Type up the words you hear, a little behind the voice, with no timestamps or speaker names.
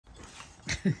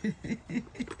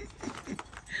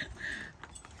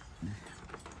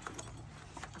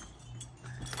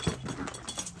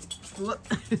Whoop.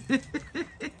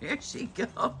 Here she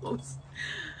goes.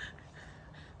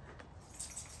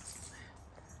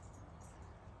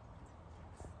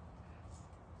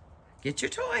 Get your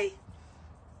toy.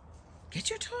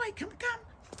 Get your toy. Come.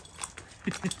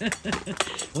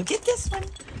 We'll get this one.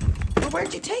 Well,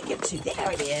 where'd you take it to?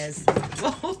 There it is.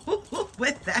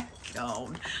 With that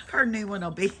cone. Her new one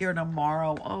will be here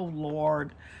tomorrow. Oh,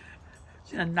 Lord.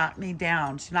 She's going to knock me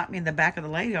down. She knocked me in the back of the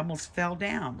leg. I almost fell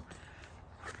down.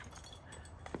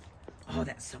 Oh,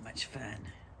 that's so much fun.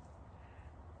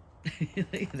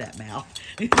 Look at that mouth.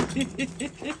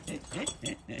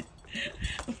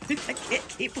 I can't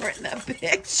keep her in the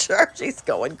picture. She's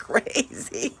going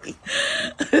crazy.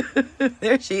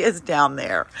 There she is down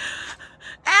there.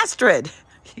 Astrid,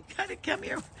 you gotta come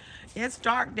here. It's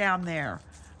dark down there.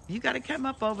 You gotta come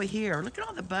up over here. Look at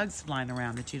all the bugs flying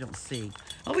around that you don't see.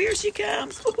 Oh, here she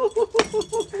comes.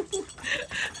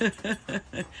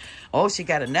 Oh, she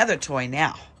got another toy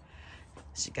now.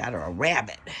 She got her a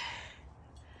rabbit.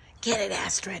 Get it,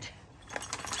 Astrid.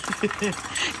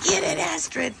 Get it,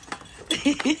 Astrid.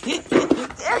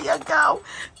 There you go.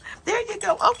 There you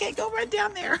go. Okay, go right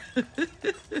down there.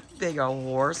 Big old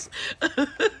horse.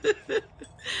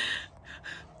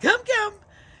 Come.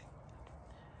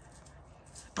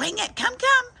 Bring it. Come.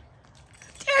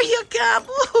 There you come.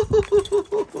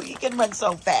 Ooh, you can run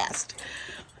so fast.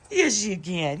 Yes, you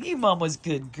can. You mama's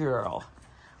good girl.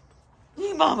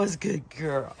 You mama's good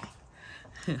girl.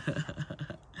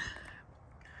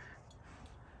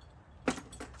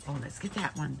 Oh, let's get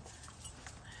that one.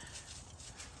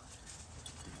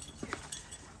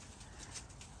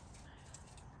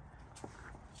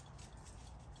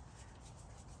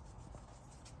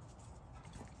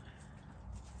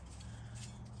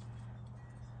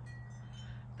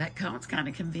 That cone's kind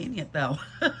of convenient, though.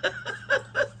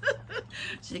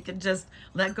 She can just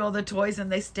let go of the toys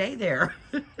and they stay there.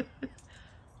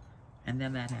 And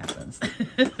then that happens.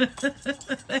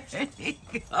 There he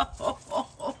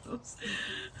goes.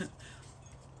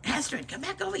 Astrid, come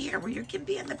back over here where you can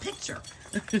be in the picture.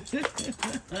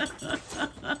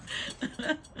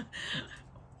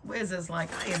 Wiz is like,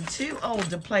 I am too old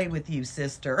to play with you,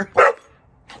 sister.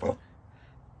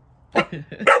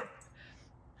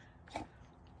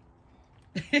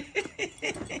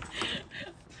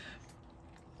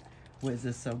 Wiz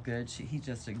is so good. He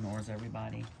just ignores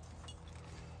everybody.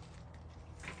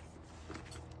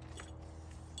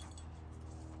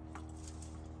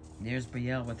 There's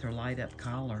Brielle with her light-up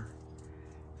collar.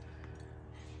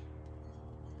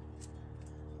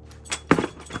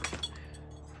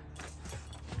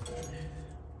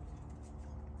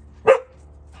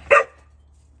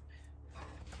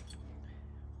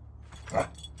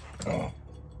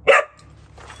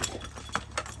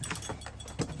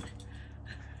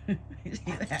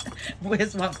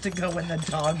 Wiz wants to go in the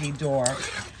doggy door.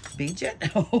 Beej it.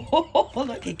 Oh,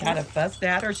 look, he kind of fussed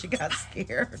at her. She got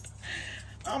scared.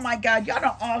 Oh, my God. Y'all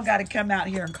don't all got to come out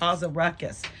here and cause a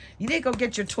ruckus. You need to go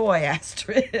get your toy,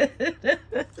 Astrid. You need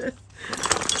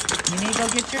to go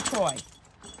get your toy.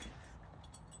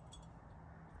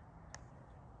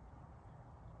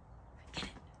 Get it.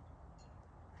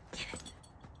 Get it.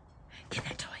 Get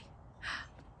that toy.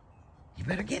 You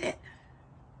better get it.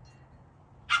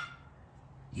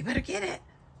 You better get it.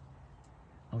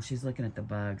 Oh, she's looking at the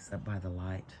bugs up by the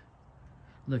light.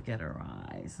 Look at her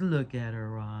eyes. Look at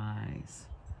her eyes.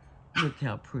 Look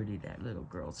how pretty that little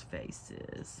girl's face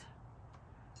is.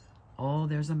 Oh,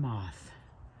 there's a moth.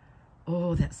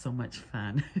 Oh, that's so much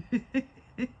fun.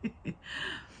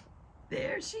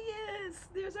 There she is.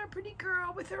 There's our pretty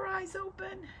girl with her eyes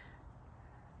open.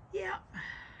 Yeah.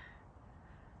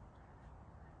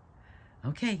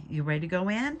 Okay, you ready to go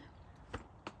in?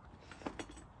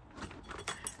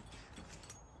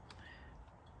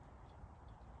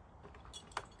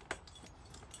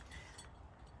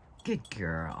 Good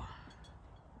girl.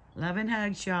 Love and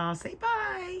hugs, y'all. Say bye.